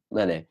ង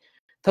មែនទេ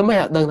ធ្វើម៉េច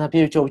ឲ្យដឹងថាភ្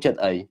ញៀវចូលចិត្ត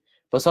អី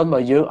បើសិនបើ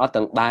យើងអត់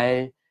ទាំងដែរ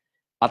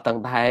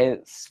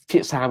ភា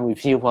សាមួយ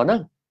ភ្ញៀវផងហ្នឹ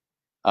ង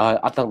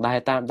អត់ទាំងដែរ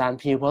តាមដាន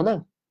ភ្ញៀវផងហ្នឹង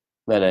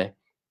មែនទេ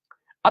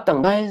អត់ទាំ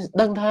ងដែរ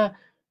ដឹងថា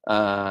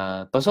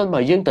បើសិនបើ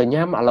យើងទៅ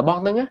ញ៉ាំរបស់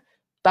ហ្នឹង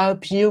តើ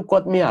ភ្ញៀវគា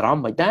ត់មានអារម្ម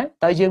ណ៍មិនដែរ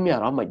តើយើងមាន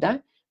អារម្មណ៍មិនដែរ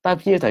តើ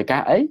ភ្ញៀវត្រូវកា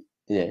រអី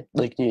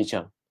ដូចគ្នាអញ្ចឹ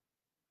ង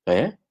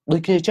ដូ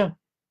ចគ្នាអញ្ចឹង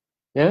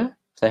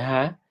សៃ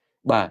ហា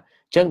បាទ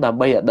អញ្ចឹងដើម្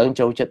បីឲ្យដឹង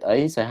ចូលចិត្តអី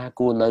សៃហា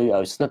គួរនៅ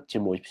ឲ្យស្និទ្ធជា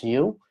មួយភ្ញៀ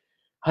វ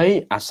ហើយ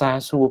អាសា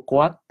សួរ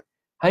គាត់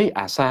ហើយ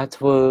អាសា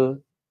ធ្វើ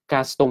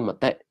ការស្ទង់ម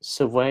តិ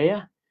survey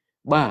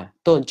បាទ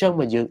តើអញ្ចឹង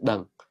មកយើងដឹ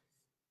ង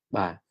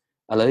បាទ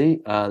ឥឡូវ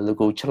លោក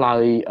គ្រូឆ្លើ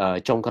យ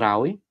ចុងក្រោ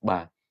យបា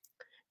ទ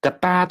កត្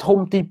តាធំ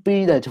ទី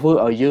2ដែលធ្វើ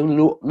ឲ្យយើង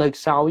លក់នៅ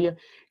ខ្សោយ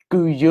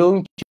គឺយើង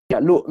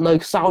លក់នៅ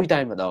ខ្សោយតែ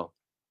ម្ដង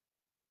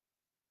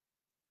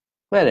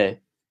មែនទេ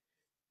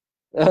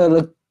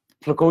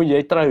លោកគ្រូនិយា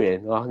យត្រូវទេប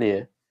ងប្អូន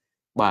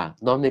បាទ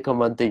នាំនេះ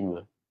commenting មើ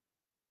ល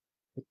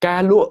កា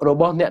រលក់រ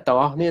បស់អ្នកទាំង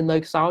អស់គ្នានៅ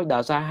ខ្សោយដោ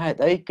យសារហេតុ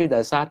អីគឺ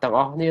ដោយសារទាំង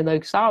អស់គ្នានៅ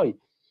ខ្សោយ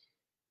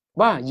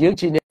បាទយើង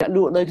ជាអ្នកល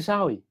ក់នៅខ្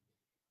សោយ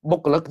បុ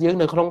គ្គលិកយើង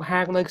នៅក្នុង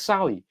ហាងនៅខ្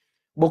សោយ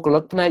បុគ្គលិ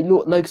កផ្នែកល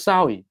ក់នៅខ្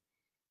សោយ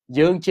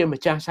យើងជា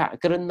ម្ចាស់សហ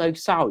គ្រិននៅ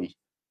ខ្សោយ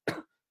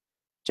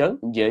អញ្ចឹង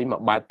និយាយម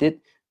កបែបទៀត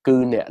គឺ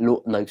អ្នកល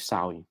ក់នៅខ្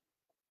សោយ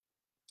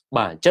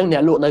បាទអញ្ចឹងអ្ន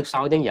កលក់នៅខ្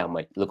សោយហ្នឹងយ៉ាង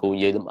ម៉េចលោកគ្រូនិ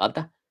យាយលម្អិត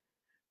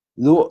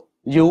លក់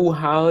យូរ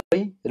ហើយ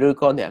ឬ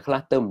ក៏អ្នកខ្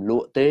លះទៅមិនល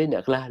ក់ទេអ្ន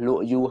កខ្លះល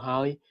ក់យូរហើ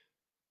យ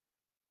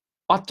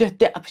អត់ចេះ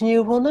តាក់ភ្ញៀវ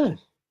ផងណា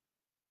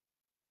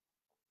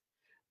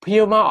ភ្ញៀ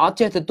វមកអត់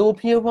ចេះទទួល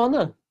ភ្ញៀវផង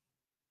ណា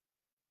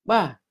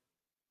បាទ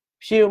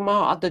ភ្ញៀវម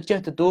កអត់ទៅចេះ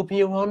ទទួលភ្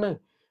ញៀវផងណា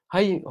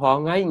ហើយរាល់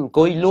ថ្ងៃអង្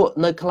គុយលក់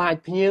នៅខ្លាច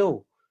ភ្ញៀវ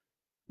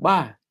បា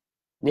ទ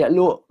អ្នកល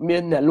ក់មា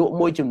នអ្នកលក់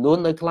មួយចំនួន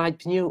នៅខ្លាច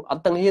ភ្ញៀវអ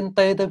ត់ទាំងហ៊ាន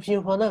ទេទៅភ្ញៀវ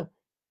ផងណា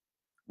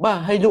បាទ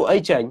ហើយលក់អី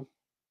ចាញ់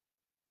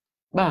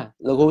បាទ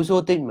លោកគ្រូសួ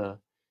រតិចមើល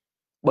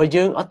បើ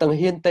យើងអត់ទាំង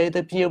ហ៊ានទេ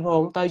ទៅភ្ញៀវផ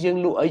ងតើយើង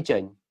លក់អីចា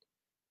ញ់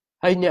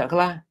ហើយអ្នកខ្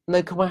លះនៅ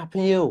ខ្មាស់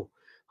ភ្ញៀវ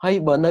ហើយ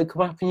បើនៅខ្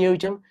មាស់ភ្ញៀវអ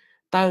ញ្ចឹង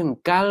តើអ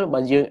ង្កលបើ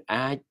យើង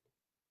អាច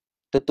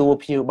ទទួល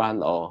ភ្ញៀវបាន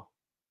ល្អ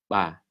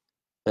បាទ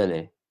ឃើញ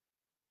ទេ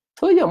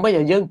ធ្វើយ៉ាងម៉េច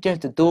ឲ្យយើងចេះ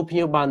ទទួលភ្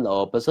ញៀវបានល្អ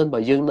បើសិនបើ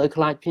យើងនៅ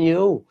ខ្លាចភ្ញៀ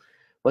វ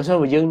បើសិន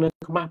បើយើងនៅ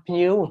ខ្មាស់ភ្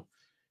ញៀវ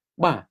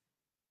បាទ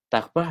តែ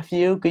ខ្មាស់ភ្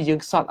ញៀវគឺយើង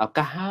ខ្សត់ឱ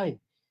កាសហើយ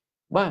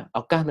បាទ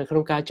ឱកាសនៅក្នុ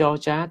ងការចរ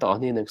ចាតើ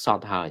អ្នកនឹងខ្ស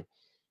ត់ហើយ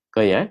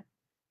ឃើញទេ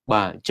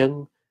បាទអញ្ចឹង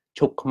ឈ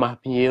ប់ខ្មាស់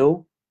ភ្ញៀវ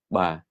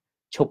បាទ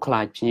ឈប់ខ្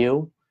លាចភ្ញៀវ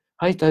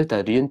ហើយត្រូវតែ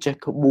រៀនចេះ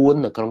ក្បួន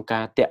នៅក្នុង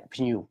ការតាក់ភ្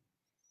ញៀវ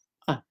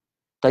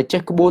តែ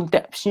ចេះក្បួន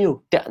តាក់ភ្ញៀវ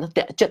តាក់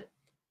ចិត្ត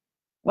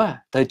បាទ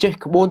ត្រូវចេះ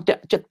ក្បួនតា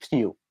ក់ចិត្តភ្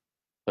ញៀវ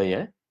ឃើញ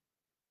ទេ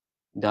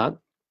បាទ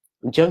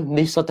អញ្ចឹង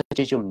នេះសុទ្ធតែ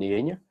ជាជំ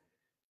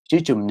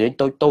នាញ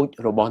តូច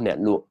របស់អ្នក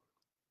លក់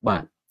បា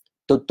ទ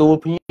ទទួល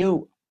ភ្ញៀវ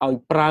ឲ្យ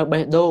ប្រើ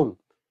បេះដូង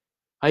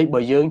ហើយបើ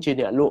យើងជា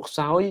អ្នកលក់ខ្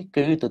សោយ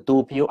គឺទទួល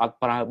ភ្ញៀវអត់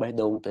ប្រើបេះ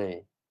ដូងទេ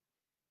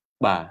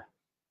បាទ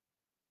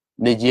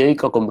និយាយ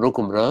ក៏គំរោះ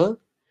គំរើ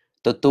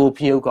ទទួល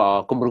ភ្ញៀវក៏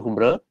គំរោះគំ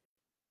រើ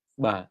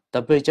បាទតែ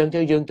ពេលអញ្ចឹ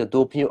ងយើងទទួ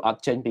លភ្ញៀវអ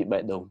ត់ចេញពី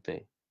បេះដូងទេ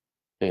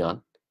ឃើញអ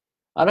ត់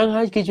អាហ្នឹង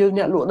ហើយគឺយើង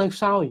អ្នកលក់នៅខ្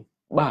សោយ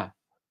បាទ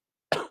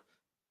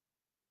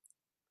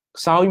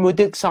ខ្សោយមួយ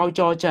ទៀតខ្សោយ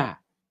ចរចា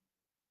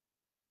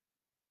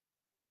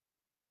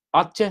អ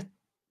ត់ចេះ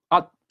អ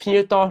ត់ភ្ញៀ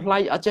វតថ្លៃ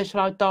អត់ចេះឆ្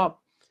លើយតប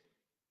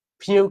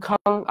ភ្ញៀវខឹ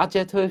ងអត់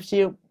ចេះធ្វើភ្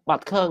ញៀវបា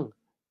ត់ខឹង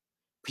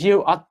ភ្ញៀវ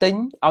អត់ទិញ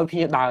ឲ្យភ្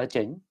ញៀវដើរ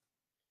ចេញ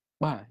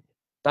បាទ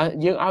តែ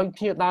យើងឲ្យ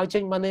ភ្ញៀវដើរចេ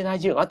ញបានន័យថា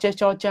យើងអត់ចេះ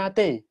ចរចា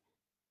ទេ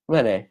មែ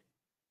នទេ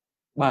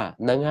bà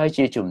nâng hai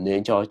chia chùm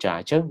nên cho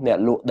trả chứ nè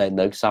lụa đầy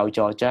nơi sau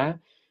cho trả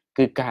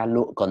cứ ca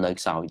lụa còn nơi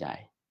sau vậy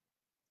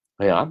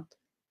phải không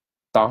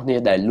tao nè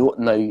đầy lụa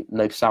nơi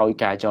sau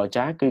ca cho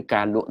trả cứ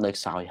ca lụa nơi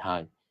sau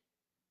hơi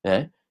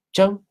đấy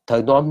chứ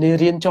thời nôm nè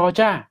riêng cho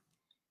trả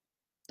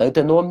tới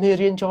thời nôm nè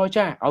riêng cho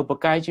trả ở bậc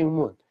cái chứ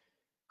muốn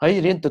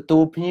hay riêng từ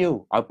tu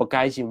phiêu ở bậc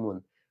cái chứ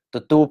muốn từ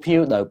tu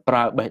phiêu đời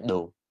pra bể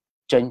đồ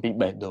tranh bị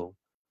bể đồ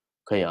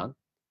phải không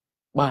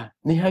bà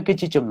nè hai cái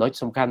chia chùm nói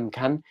sầm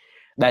khăn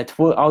đại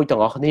thưa ôi tao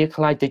ngọc nè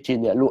khai tới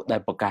chuyện nè lụa đại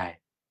bậc cái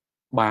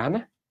bán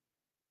á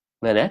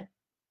này đấy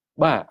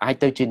bà ai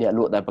tới chuyện nè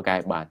lụa đại bậc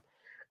cái bán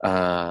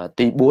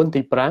tí 4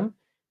 tí 5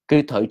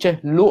 cứ thử chơi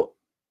lụa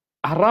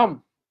aram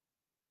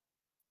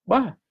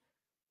bà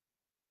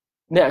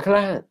nè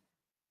khai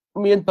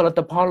miền Pala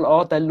tập Paul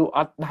ở tại lụa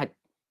ắt đạch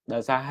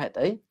đời xa hết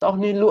ấy tao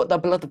ni lụa tại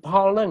Pala tập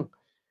Paul nâng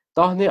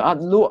tao ni ắt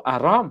lụa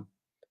aram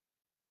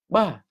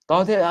bà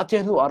tao thì ắt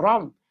chơi lụa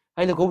aram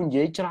hay là cũng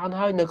dễ tràn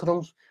hay nơi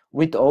không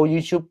video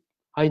YouTube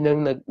hay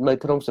nơi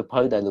không sập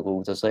hơi đại là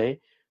cũng sẽ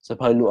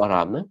sập hơi lụa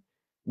aram nữa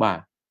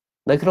bà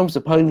nơi không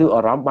sập hơi lụa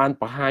aram ban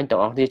pa hai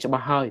tao đi cho ba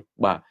hơi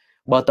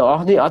bà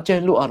tao ni ắt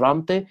chơi lụa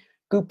aram thế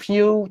cứ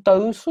phiêu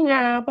tới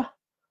ngáp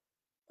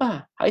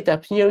bà hãy tập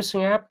phiêu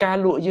ngáp ca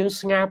lụa dương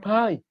ngáp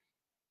hơi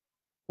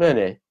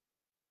nè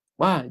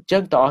bà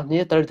chân tỏ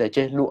ní tới tại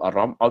chơi lụa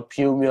aram ở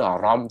phiêu như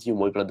aram chiều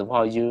mùi pro tập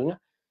hơi dương á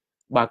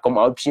bà cũng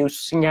ở phiêu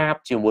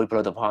ngáp chiều mùi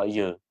pro tập hơi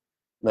dương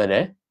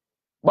nè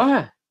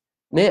bà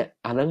nè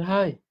anh ăn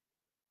hơi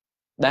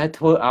đã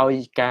thưa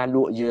ai ca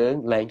lụa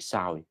dương lên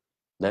sòi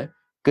nè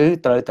cứ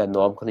tới tại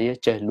nôm con ní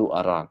chơi lụa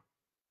aram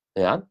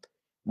nè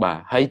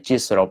bà hãy chia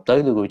sẻ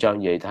tới được cho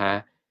vậy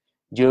tha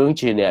dương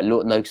chỉ nè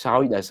lụa nơi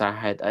sói đã xa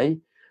hết ấy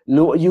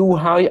lụa du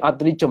hơi ở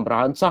đi chầm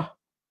rán sao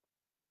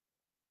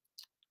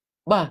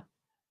bà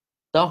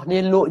tao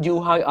nên lụa du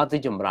hơi ở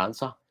đi chầm rán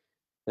sao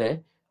đấy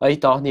ấy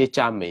tao nên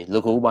cha mẹ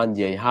lụa của bạn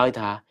vậy hơi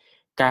tha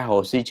ca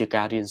hồ si chỉ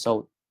ca riêng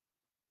sâu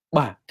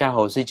bà ca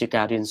hồ si chỉ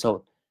ca riêng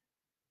sâu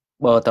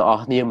bờ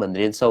tao nên mình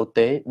riêng sâu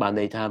tế bạn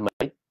này tha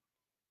mấy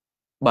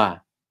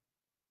bà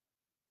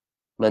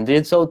mình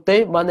riêng sâu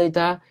tế bạn này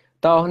tha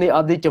tao nên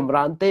ở đi chầm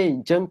rán tế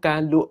chân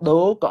ca lụa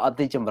đố có ở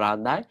đi chầm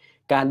rán đấy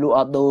ca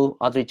lụa đố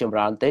ở đi chầm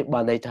rán tế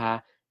bạn này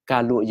tha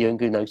ca lụa dương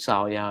cứ nói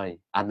sao vậy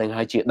anh đang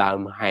hai chuyện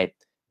đàm hẹt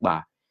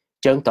bà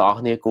chân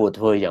tỏ nên cô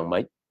thôiอย่าง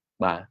mấy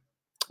bà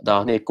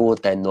đó nên cô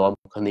tại nôm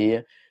con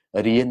này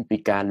riêng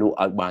bị ca lụa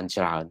ở bàn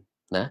tràn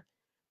nè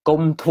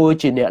công thôi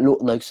chỉ nè lụa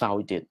nơi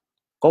sau tiền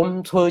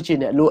công thôi chỉ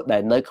nè lụa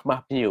để nơi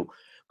khmap nhiều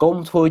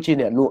công thôi chỉ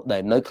nè lụa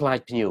để nơi khai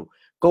nhiều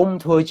công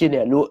thôi chỉ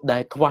nè lụa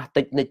để khoa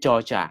tích nơi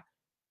cho trả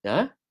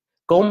nhá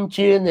công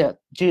chia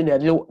nè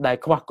lụa để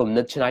khoa cùng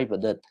nơi này vật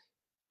đất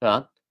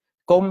đó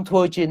công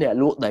thôi chỉ nè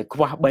lụa để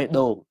khoa bể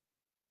đồ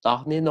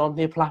đó nên nôm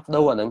nên plaf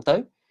đâu ở nắng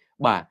tới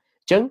bà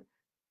chứng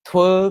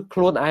thưa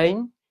luôn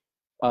anh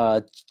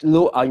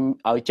lụa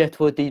ở chơi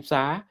thưa tim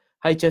xá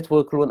hay chơi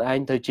thưa luôn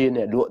anh thời chia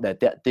nè lụa để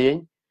tiện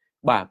tiếng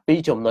bà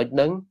pi chồng nói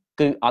nắng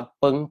cứ ọt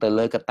pưng từ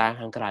lời cát ta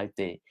hàng cái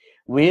gì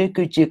vì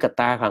cứ chia cát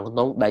ta hàng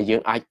nông đại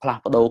dương ai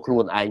plaf đâu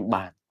luôn anh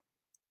bạn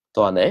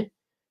toàn đấy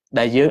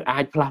đại dương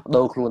ai plaf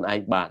đâu luôn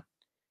anh bạn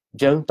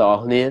dân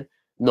tỏ nên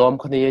nôm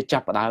con này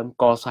chắp đám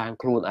co sang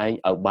luôn anh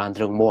ở bàn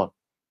rừng muộn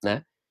nè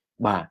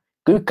bà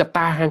cứ cát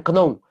ta hàng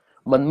nông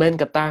mình men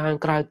cát ta hàng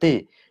cái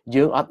gì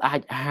dương ọt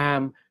ai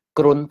ham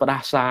cồn và đa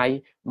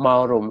sai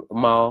màu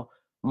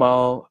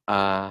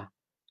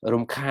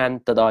rùm khan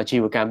từ đó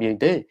chiều cam dương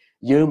thế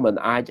dương mình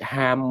ai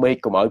ham mê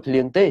của mọi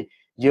liên tế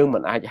dương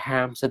mình ai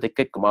ham sẽ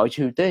tích của mọi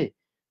chữ tế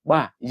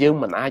ba dương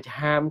mình ai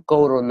ham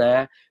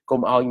corona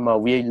cùng ông mà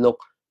vi lục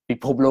bị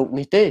phục lục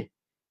ní tế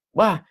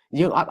ba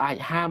dương ai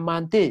ham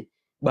man tế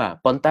ba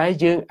còn tay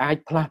dương ai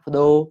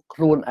plafdo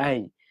luôn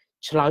ai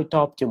slide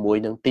top cho mũi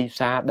nâng tim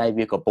xa đây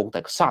việc của bông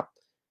thật sọt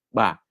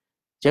ba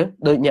chứ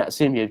đôi nhạ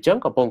xin việc chấn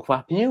của bông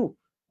pháp nhiêu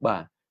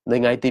bà nơi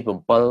ngay tìm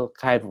bông pơ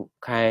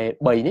khai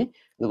bầy ní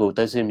rồi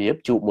tôi xin hiệp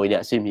chụp mũi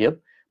nhạ xin hiệp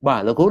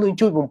bà là cố nên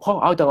chui bông pho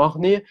ao tầng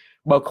nè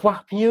bà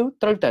khoa phiêu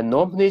tới tại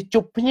nôm nè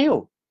chụp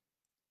phiêu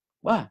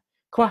bà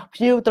khoa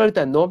phiêu tới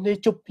tại nôm nè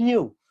chụp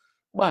phiêu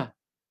bà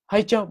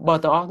hay cho bà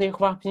tao nè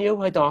khoa phiêu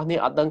hay tao nè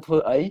ở đằng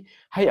phơi ấy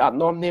hay ở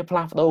nôm nè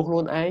plaf đâu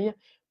luôn ấy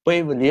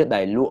pe về lia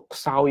đại lụa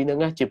sau nữa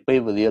nghe chỉ pe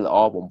về lia là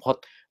o bông phốt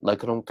lại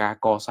không cá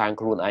co sang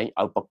luôn ấy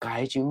ở bậc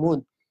cái chứ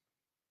muốn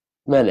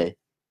mẹ lệ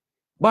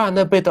bà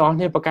nơi pe tao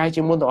nè bậc cái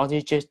chứ muốn tao nè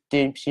chơi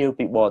tìm phiêu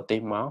bị bỏ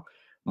tìm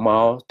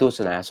máu tu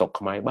sửa nà sọc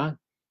máy bán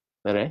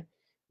đấy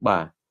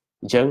bà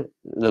chứ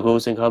là cô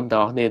sinh không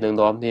đó nên đừng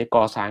đom thì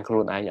co sang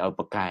luôn anh ở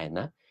bậc cài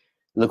nữa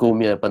là cô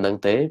miền phần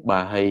năng tế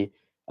bà hay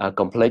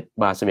complete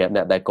bà sẽ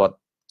nhận đại cột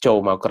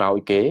châu màu cào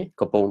kế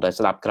có bông tại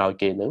slap cào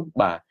kế nữa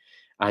bà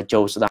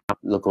châu slap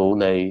là cô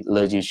này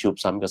lời YouTube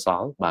xăm cái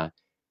sáu bà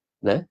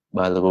đấy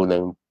bà là cô này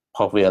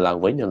học về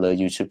làm với lời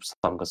YouTube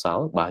xăm cái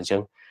sáu bà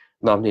chứ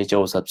nom thì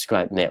châu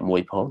subscribe nè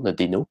mùi phó nơi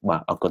tí nút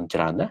bà ở con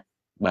tràn á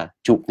bà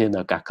chụp nên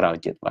là cả cào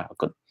chết bà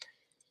con